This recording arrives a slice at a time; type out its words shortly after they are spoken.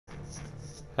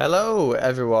Hello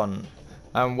everyone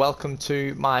and welcome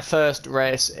to my first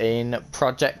race in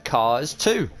Project Cars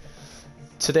 2.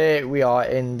 Today we are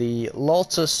in the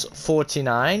Lotus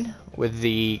 49 with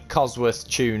the Cosworth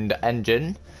tuned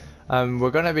engine. We're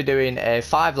going to be doing a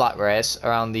 5-lap race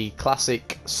around the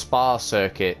classic Spa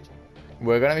circuit.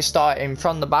 We're going to be starting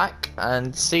from the back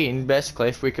and seeing basically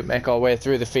if we can make our way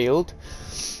through the field.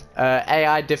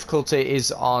 AI difficulty is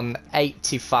on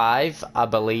 85, I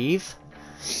believe.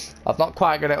 I've not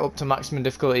quite got it up to maximum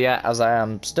difficulty yet, as I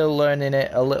am still learning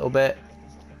it a little bit.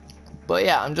 But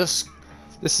yeah, this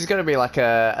is going to be like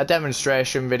a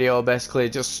demonstration video, basically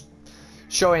just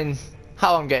showing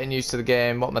how I'm getting used to the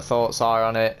game, what my thoughts are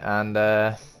on it, and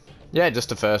yeah,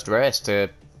 just a first race to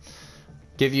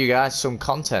give you guys some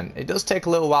content. It does take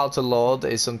a little while to load,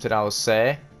 is something I will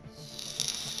say,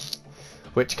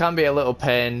 which can be a little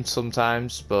pain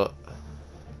sometimes, but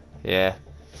yeah.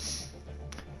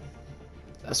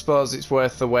 I suppose it's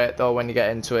worth the wait though when you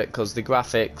get into it, because the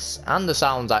graphics and the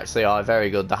sounds actually are very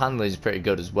good. The handling is pretty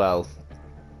good as well.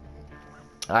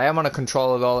 I am on a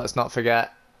controller though, let's not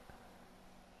forget.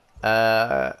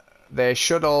 They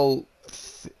should all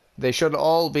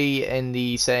be in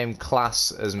the same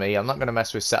class as me. I'm not going to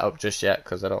mess with setup just yet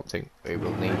because I don't think we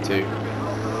will need to.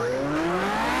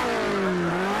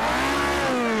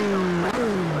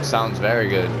 Sounds very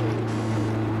good.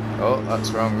 Oh,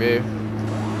 that's the wrong view.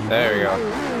 There we go.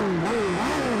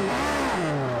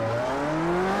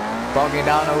 Bogging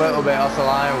down a little bit off the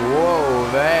line. Whoa,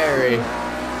 very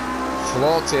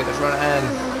floaty at the front end.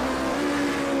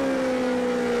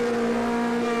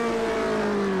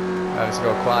 Having to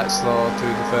go quite slow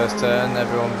through the first turn.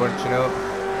 Everyone bunching up.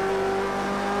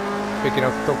 Picking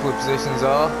up a couple of positions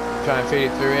though. Try and feed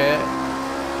it through here.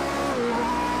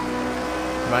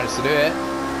 Managed to do it.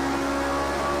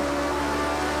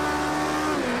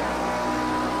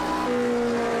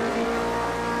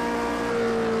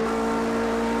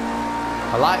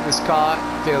 I like this car,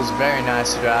 it feels very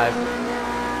nice to drive.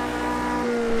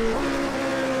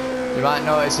 You might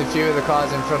notice a few of the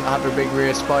cars in front have a big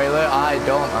rear spoiler. I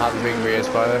don't have a big rear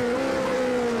spoiler.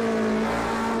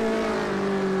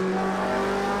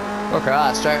 Look at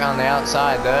that, straight around the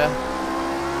outside there.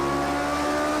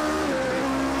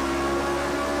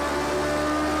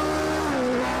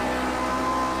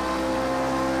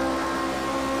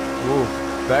 Ooh,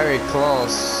 very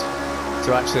close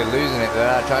to actually losing it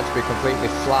there. I tried to be completely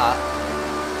flat.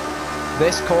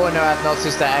 This corner I've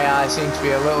noticed that AI seems to be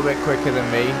a little bit quicker than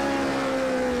me.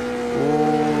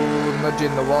 Ooh, nudging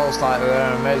the wall slightly there.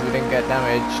 I'm amazed we didn't get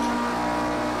damaged.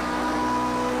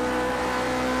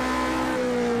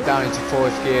 Down into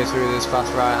 4th gear through this fast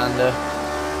right-hander.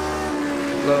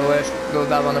 Little lift, little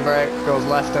dab on the brake, goes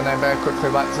left and then very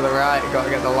quickly back to the right. Got to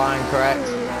get the line correct.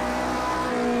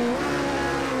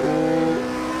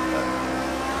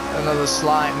 Another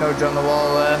slight nudge on the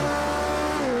wall there.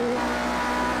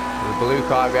 The blue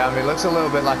car behind me looks a little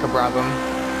bit like a Brabham.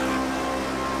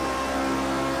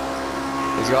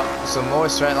 He's got some more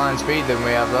straight line speed than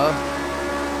we have though.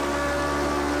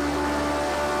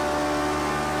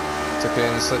 Took it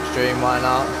in the slipstream, why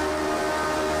not?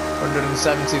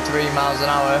 173 miles an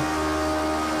hour.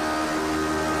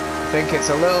 I think it's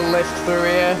a little lift through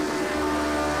here.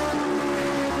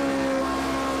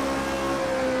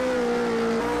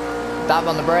 Dab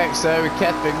on the brakes there, we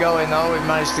kept it going though, we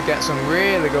managed to get some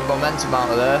really good momentum out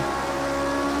of there.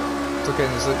 Took it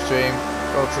in the slipstream,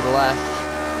 go to the left.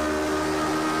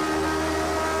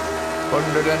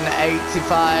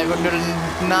 185,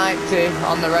 190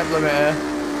 on the red limiter.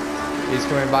 He's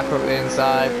coming back up the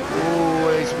inside.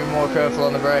 Ooh, he should be more careful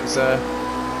on the brakes there.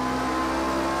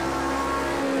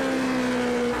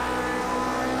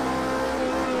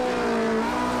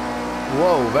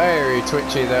 Whoa, very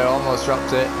twitchy there, almost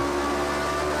dropped it.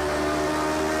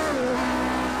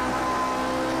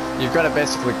 You've got to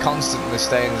basically constantly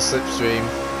stay in the slipstream.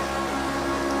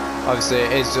 Obviously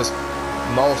it is just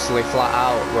mostly flat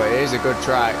out, but it is a good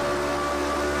track.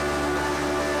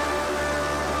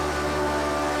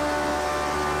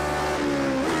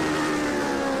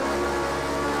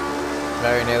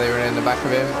 Very nearly running the back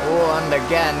of him. Oh, and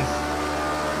again.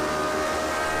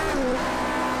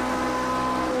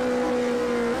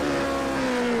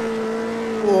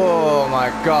 Oh my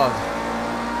god.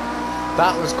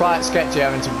 That was quite sketchy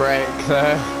having to brake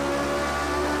there.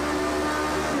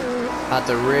 Had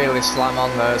to really slam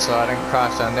on there so I didn't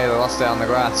crash. I nearly lost it on the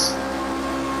grass.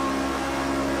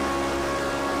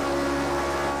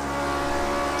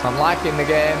 I'm liking the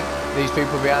game. These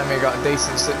people behind me got a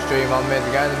decent slipstream on me.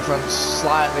 The guys in front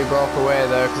slightly broke away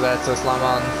there because I had to slam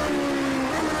on.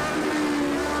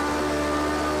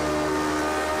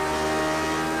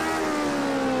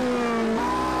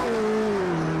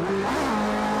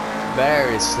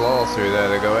 very slow through there.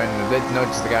 They're going. I did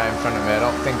nudge the guy in front of me. I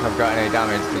don't think I've got any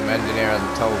damage because my engineer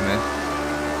hasn't told me.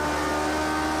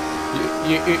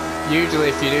 Usually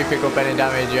if you do pick up any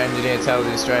damage, your engineer tells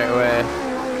you straight away.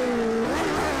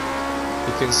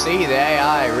 You can see the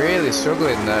AI really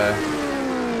struggling there.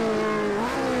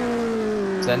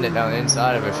 Send it down the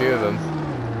inside of a few of them.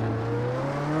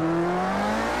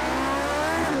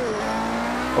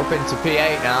 Up into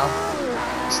P8 now.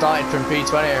 Started from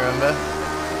P20, remember?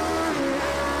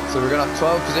 So we're going to have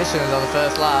 12 positions on the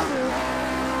first lap.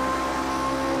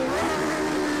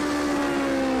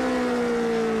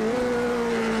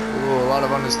 Ooh, a lot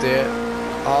of understeer.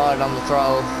 Hard on the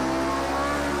throttle.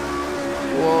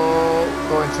 Whoa,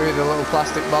 going through the little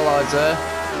plastic bollards there.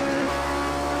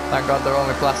 Thank God they're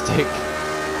only plastic.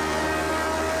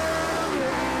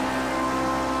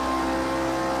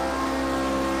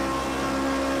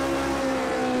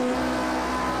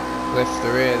 Lift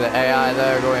the rear, the AI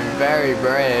there going very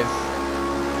brave.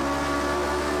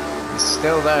 It's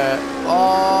still there.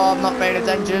 Oh, I'm not paying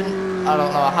attention. I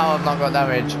don't know how I've not got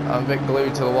damage. I'm a bit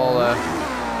glued to the wall there.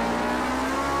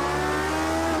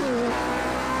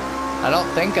 I don't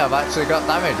think I've actually got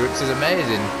damage, which is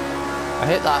amazing. I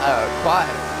hit that at quite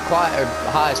a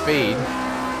high speed.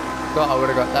 Thought I would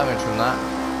have got damage from that.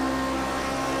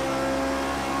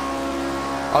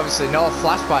 Obviously no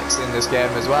flashbacks in this game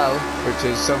as well, which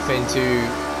is something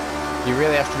you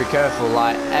really have to be careful.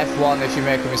 Like F1, if you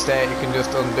make a mistake you can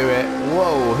just undo it.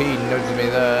 Whoa, he nudged me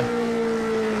there.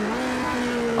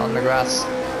 On the grass,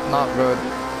 not good.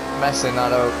 Messing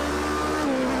that up.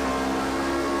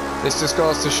 This just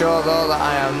goes to show though that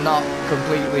I am not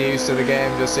completely used to the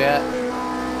game just yet.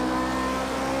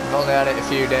 I've only had it a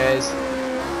few days.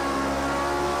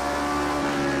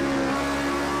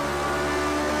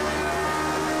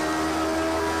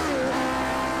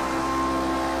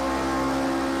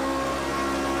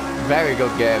 Very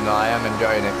good game though, I am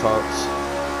enjoying it, folks.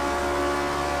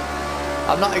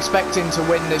 I'm not expecting to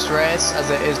win this race as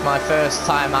it is my first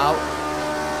time out.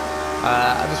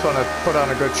 I just want to put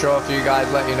on a good show for you guys,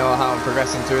 let you know how I'm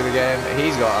progressing through the game.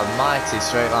 He's got a mighty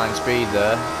straight line speed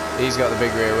there. He's got the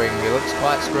big rear wing, he looks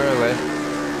quite squirrely.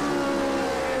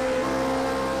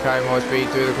 Carrying more speed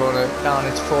through the corner, down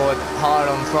into forward, hard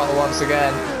on throttle once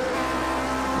again.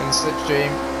 In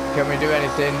slipstream, can we do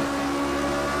anything?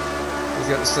 He's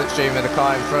got the slipstream of the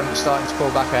car in front, starting to pull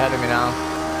back ahead of me now.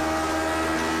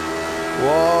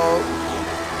 Whoa!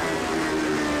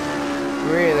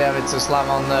 Really having to slam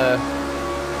on there.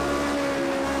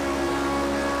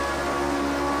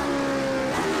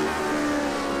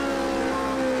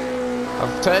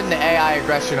 I've turned the AI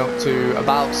aggression up to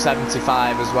about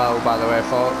 75 as well, by the way,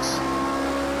 folks.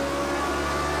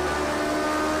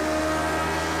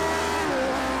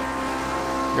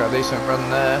 Got a decent run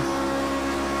there.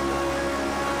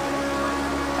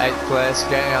 8th place,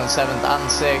 getting on 7th and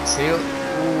 6th. He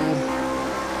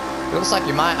looks like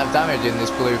he might have damage in this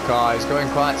blue car. He's going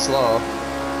quite slow.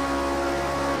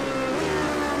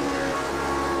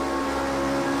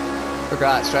 Look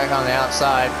at that, straight on the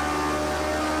outside.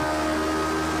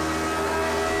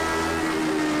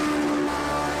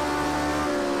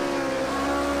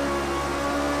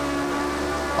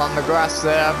 On the grass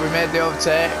there, have we made the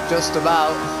overtake? Just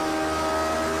about.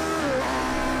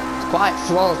 Quite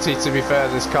floaty to be fair,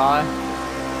 this car.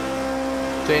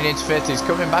 3-inch fit, he's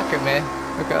coming back at me.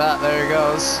 Look at that, there he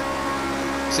goes.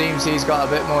 Seems he's got a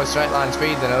bit more straight line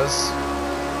speed than us.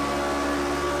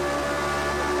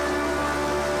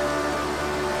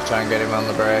 Try and get him on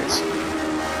the brakes.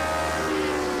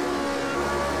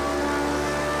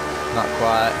 Not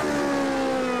quite.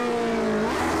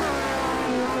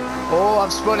 Oh,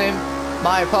 I've spun him.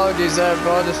 My apologies there,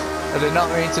 bud. I did not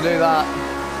mean to do that.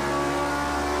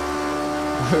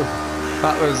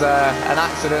 That was an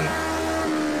accident.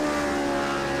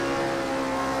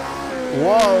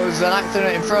 Whoa, there's an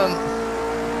accident in front.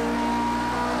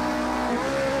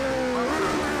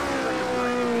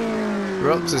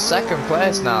 We're up to 2nd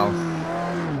place now.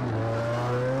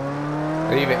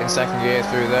 Leave it in 2nd gear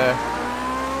through there.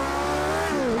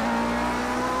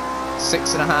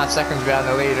 6.5 seconds behind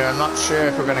the leader. I'm not sure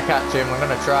if we're going to catch him. We're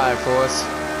going to try, of course.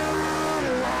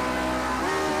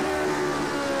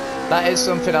 That is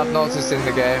something I've noticed in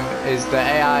the game, is the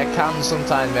AI can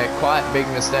sometimes make quite big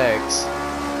mistakes.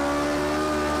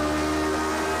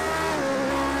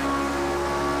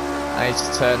 I need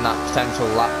to turn that potential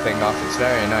lap thing off, it's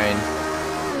very annoying.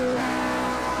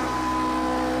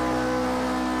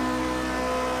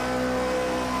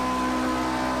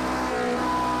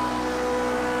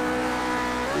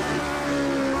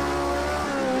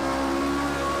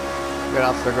 Get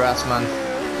off the grass, man.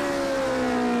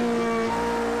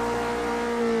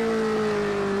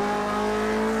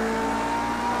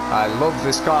 I love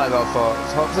this car though,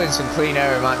 folks. Hopefully in some clean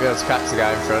air we might be able to catch the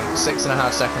guy in front.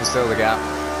 6.5 seconds still the gap.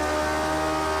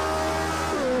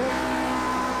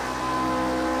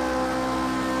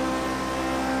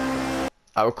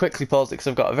 I will quickly pause it because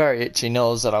I've got a very itchy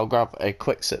nose and I'll grab a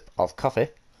quick sip of coffee.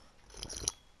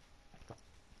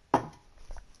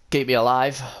 Keep me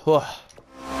alive. Whoa.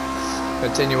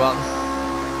 Continue on.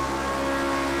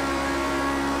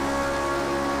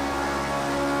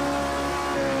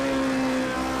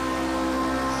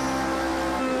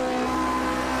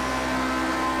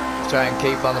 Try and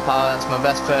keep on the power. That's my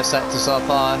best first sector so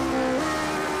far.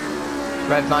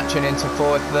 Red matching into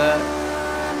fourth there.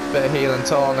 Bit of heel and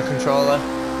toe on the controller.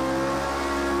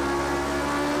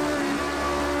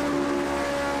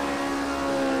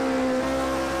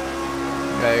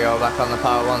 There you go, back on the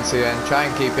power once again. Try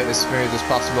and keep it as smooth as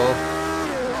possible.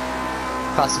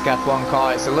 Classic F1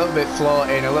 car, it's a little bit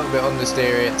floating, a little bit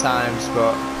understeery at times,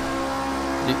 but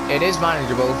it is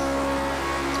manageable.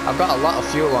 I've got a lot of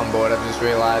fuel on board, I've just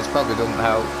realised, probably doesn't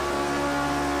help.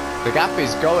 The gap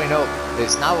is going up,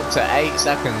 it's now up to 8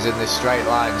 seconds in this straight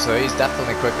line, so he's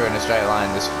definitely quicker in a straight line,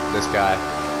 this guy.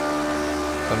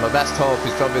 And my best hope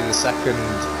is probably the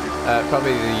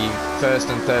probably the first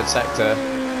and third sector.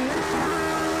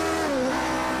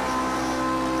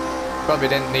 Probably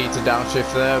didn't need to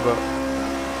downshift there, but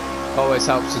always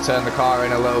helps to turn the car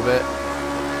in a little bit.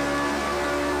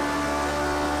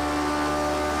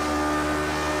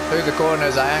 Through the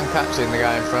corners I am catching the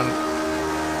guy in front.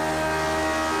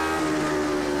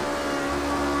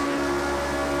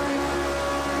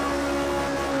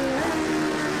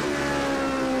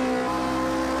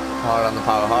 Hard on the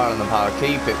power, hard on the power,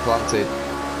 keep it planted.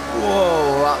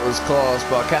 Whoa, that was close,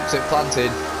 but I kept it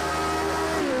planted.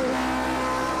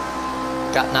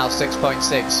 Gap now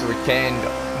 6.6, so we gained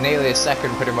nearly a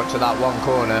second pretty much of that one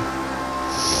corner.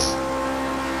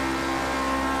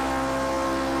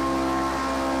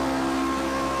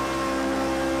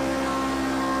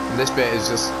 This bit is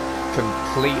just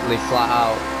completely flat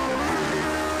out.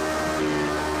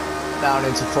 Down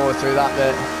into fourth through that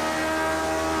bit.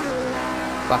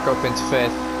 Back up into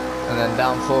fifth. And then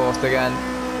down fourth again.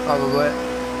 Probably.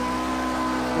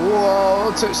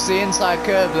 Whoa, touched the inside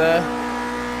curb there.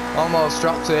 Almost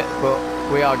dropped it, but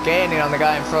we are gaining on the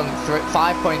guy in front.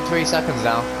 5.3 seconds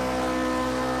now.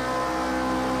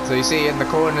 So you see in the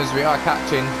corners we are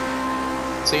catching.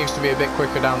 Seems to be a bit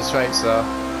quicker down the straights though.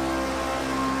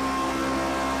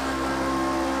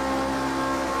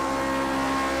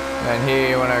 And here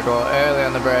you want to go early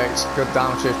on the brakes, good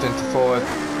downshift into fourth.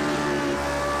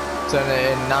 Turn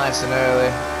it in nice and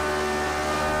early.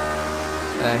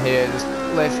 And here just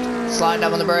lift, slide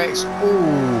down on the brakes.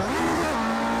 Ooh.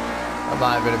 That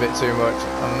might have been a bit too much.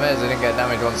 I'm amazed I didn't get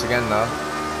damaged once again though.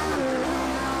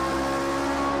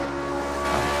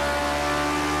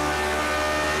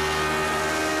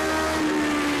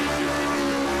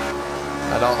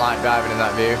 I don't like driving in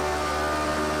that view.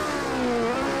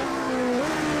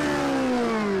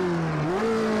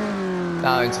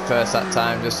 Down into first that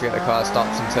time just to get the car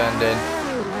stopped and turned in.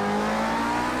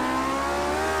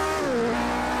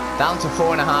 Down to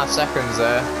 4.5 seconds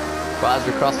there, but as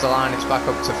we cross the line it's back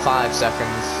up to 5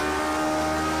 seconds.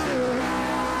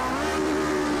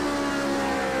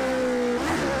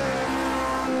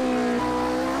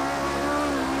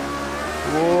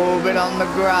 Whoa, bit on the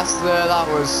grass there, that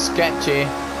was sketchy.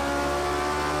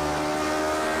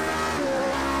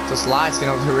 Just lighting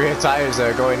up the rear tyres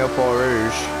there, going up Eau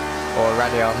Rouge. Or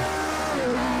Radion.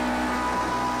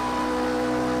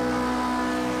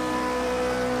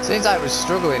 Seems like we're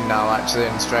struggling now actually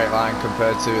in straight line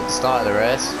compared to at the start of the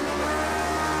race.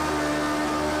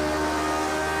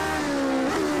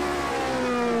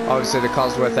 Obviously the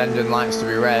Cosworth engine likes to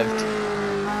be revved.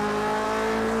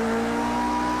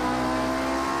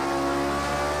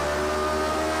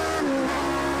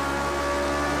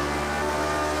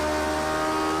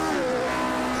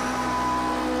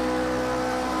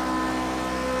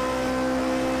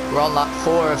 We're on lap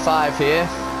 4 or 5 here.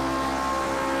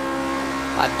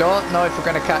 I don't know if we're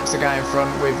going to catch the guy in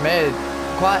front. We've made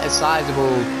quite a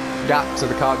sizable gap to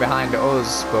the car behind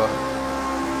us, but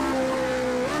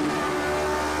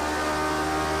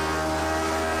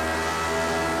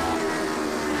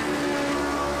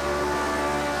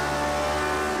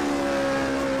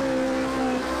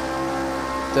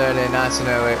turn in nice and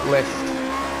early, lift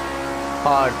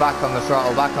hard, back on the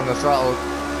throttle, back on the throttle.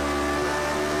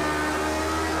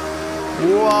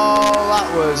 Whoa,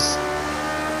 that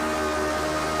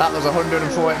was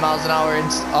 140 miles an hour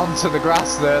onto the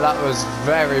grass there. That was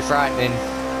very frightening.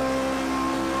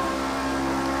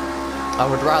 I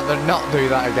would rather not do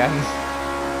that again.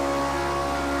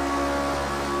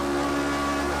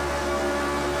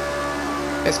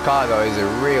 This car though is a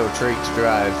real treat to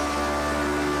drive.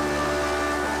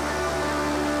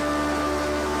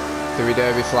 Do we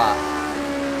derby flat?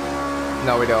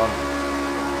 No, we don't.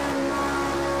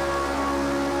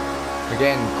 We're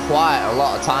getting quite a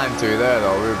lot of time through there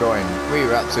though. We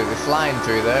were absolutely flying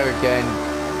through there. We're getting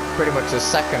pretty much a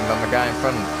second on the guy in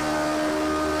front.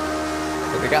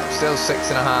 But the gap's still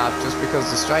 6.5, just because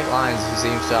the straight lines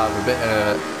seems to have a bit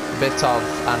of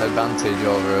an advantage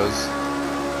over us.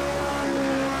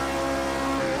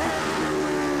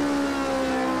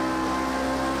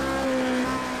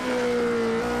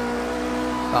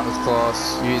 That was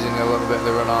close, using a little bit of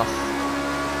the runoff.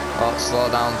 Oh, slow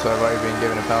down to avoid being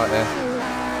given a penalty.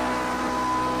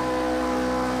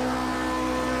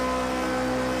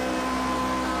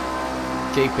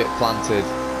 Keep it planted.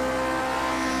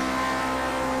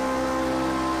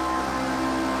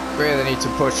 Really need to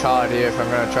push hard here if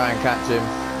I'm going to try and catch him.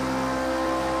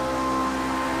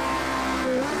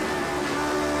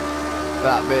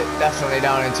 That bit definitely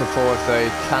down into fourth though,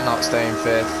 you cannot stay in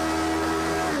fifth.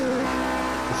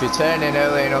 If you turn in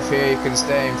early enough here, you can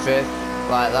stay in fifth,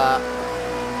 like that.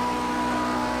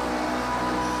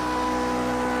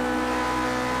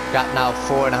 Gap now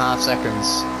 4.5 seconds.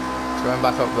 It's going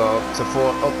back up though,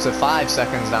 up to 5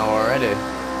 seconds now already.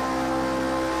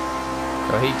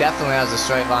 So he definitely has a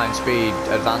straight line speed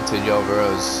advantage over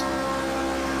us.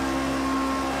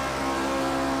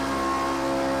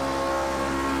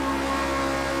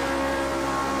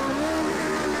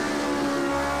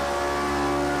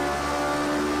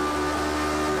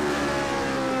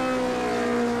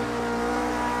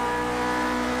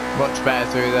 Much better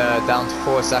through there, down to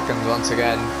 4 seconds once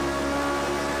again.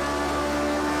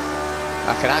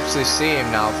 I can actually see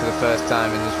him now for the first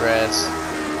time in this race.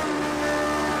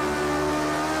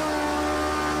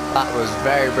 That was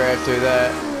very brave through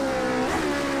there.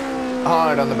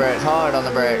 Hard on the brakes, hard on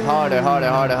the brakes, harder, harder,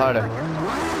 harder, harder.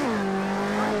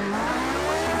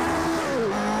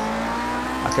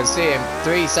 I can see him,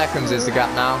 3 seconds is the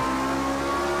gap now.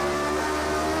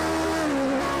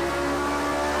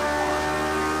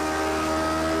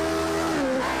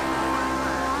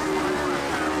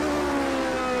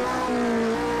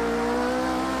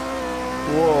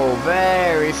 Whoa,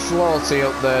 very floaty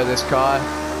up there, this car.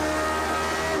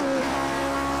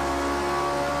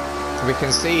 We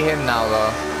can see him now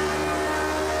though.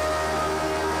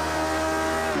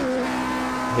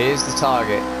 Here's the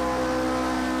target.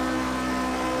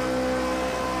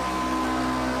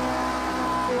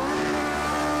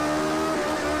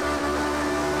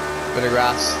 Bit of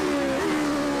grass.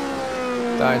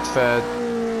 Down to third.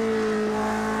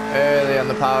 Early on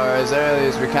the power, as early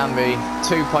as we can be.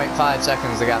 2.5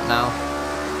 seconds the gap now.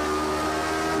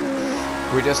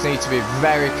 We just need to be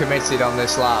very committed on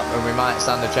this lap and we might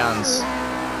stand a chance.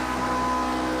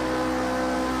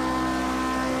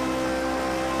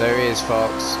 There he is,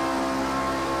 folks.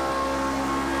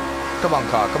 Come on,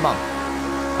 car, come on.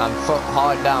 And foot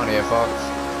hard down here, folks.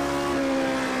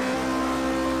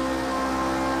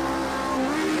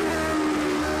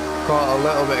 Caught a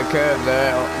little bit of curve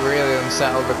there, really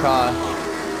unsettled the car.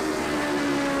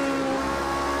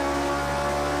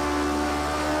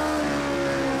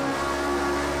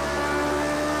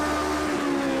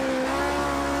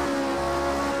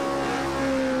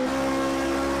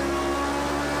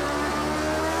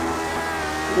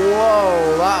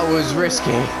 Whoa, that was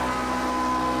risky.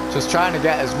 Just trying to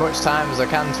get as much time as I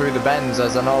can through the bends,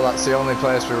 as I know that's the only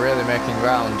place we're really making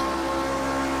ground.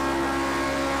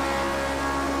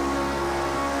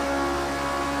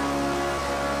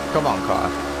 Come on, car.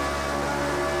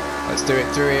 Let's do it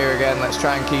through here again. Let's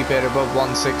try and keep it above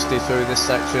 160 through this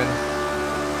section.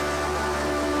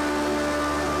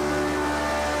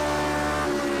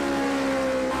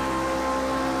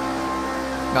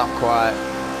 Not quite.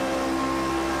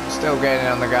 Still gaining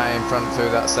on the guy in front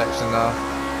through that section though.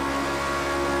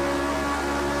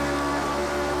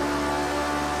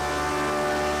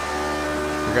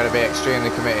 We've got to be extremely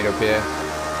committed up here.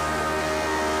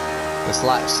 This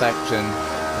last section,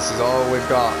 this is all we've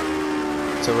got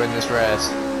to win this race.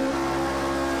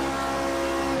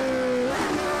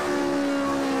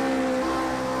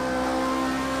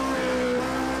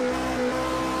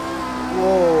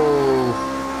 Whoa.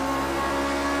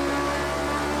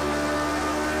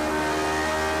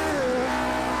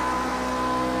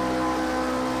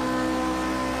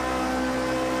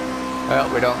 I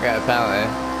hope we don't get a penalty.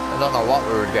 I don't know what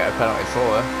we would get a penalty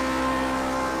for.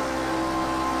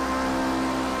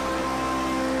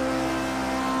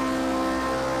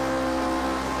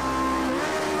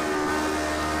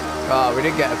 Oh, we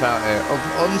did get a penalty.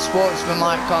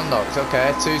 Unsportsmanlike conduct.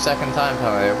 Okay, 2 second time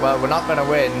penalty. Well, we're not going to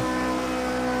win.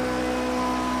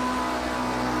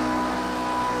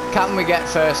 Can we get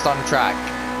first on track?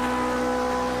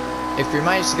 If we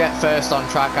manage to get first on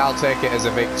track, I'll take it as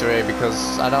a victory,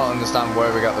 because I don't understand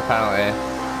where we got the penalty.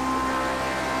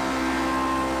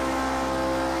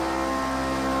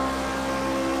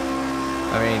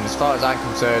 I mean, as far as I'm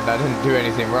concerned, I didn't do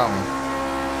anything wrong.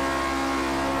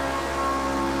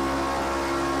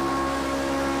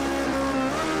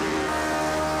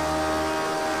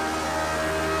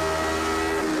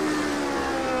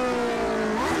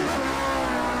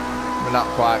 We're not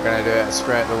quite going to do it.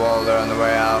 Scrape the wall there on the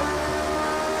way out.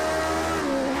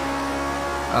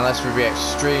 Unless we be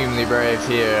extremely brave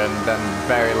here and then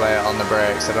very late on the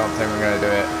brakes, I don't think we're going to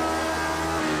do it.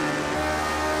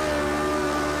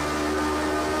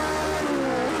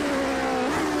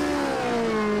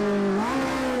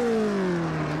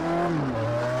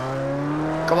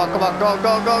 Come on, come on, go,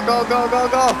 go, go, go, go, go,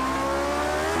 go!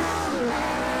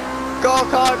 Go,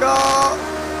 car, go!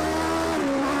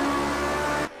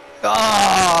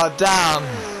 Oh, damn!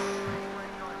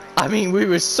 I mean, we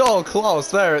were so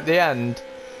close there at the end.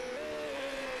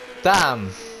 Damn!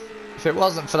 If it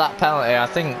wasn't for that penalty, I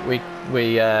think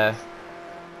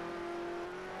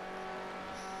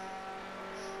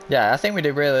yeah, I think we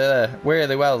did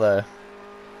really well there.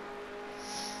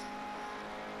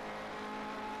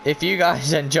 If you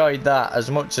guys enjoyed that as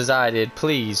much as I did,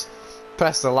 please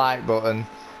press the like button.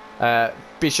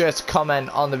 Be sure to comment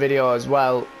on the video as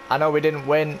well. I know we didn't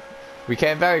win. We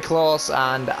came very close,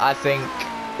 and I think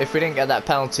if we didn't get that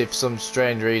penalty for some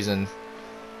strange reason,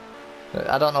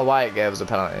 I don't know why it gave us a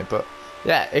penalty, but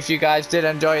yeah, if you guys did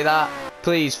enjoy that,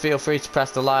 please feel free to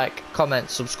press the like, comment,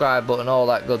 subscribe button, all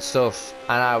that good stuff,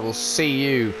 and I will see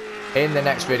you in the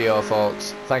next video,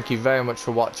 folks. Thank you very much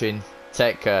for watching.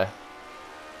 Take care.